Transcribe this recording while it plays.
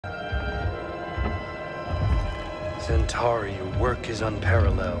Centauri, your work is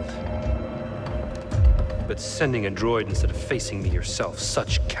unparalleled. But sending a droid instead of facing me yourself,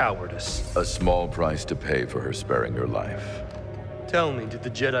 such cowardice. A small price to pay for her sparing your life. Tell me, did the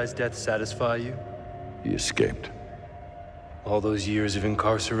Jedi's death satisfy you? He escaped. All those years of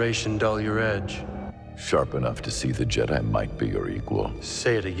incarceration dull your edge. Sharp enough to see the Jedi might be your equal.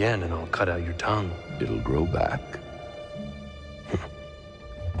 Say it again and I'll cut out your tongue. It'll grow back.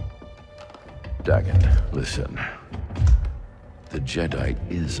 Dagan, listen. The Jedi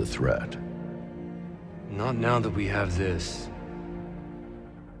is a threat. Not now that we have this.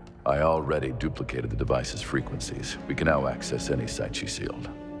 I already duplicated the device's frequencies. We can now access any site she sealed.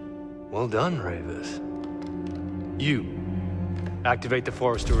 Well done, Ravis. You, activate the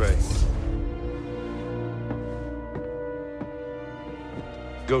forest array.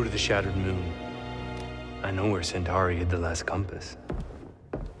 Go to the Shattered Moon. I know where Centauri hid the last compass.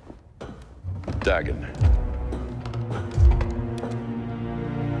 Dagan.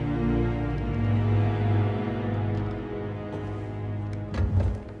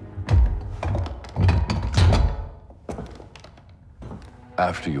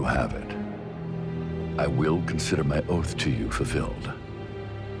 After you have it, I will consider my oath to you fulfilled.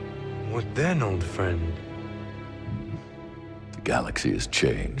 What then, old friend? The galaxy has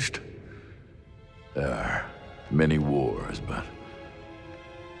changed. There are many wars, but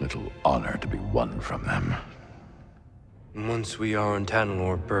little honor to be won from them. Once we are on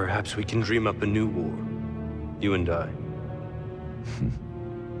Tanalorr, perhaps we can dream up a new war. You and I.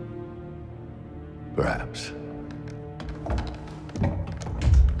 Perhaps.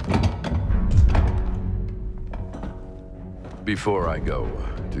 Before I go,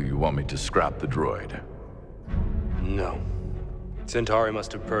 do you want me to scrap the droid? No. Centauri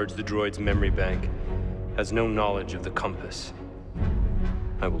must have purged the droid's memory bank. Has no knowledge of the compass.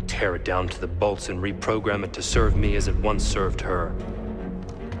 I will tear it down to the bolts and reprogram it to serve me as it once served her.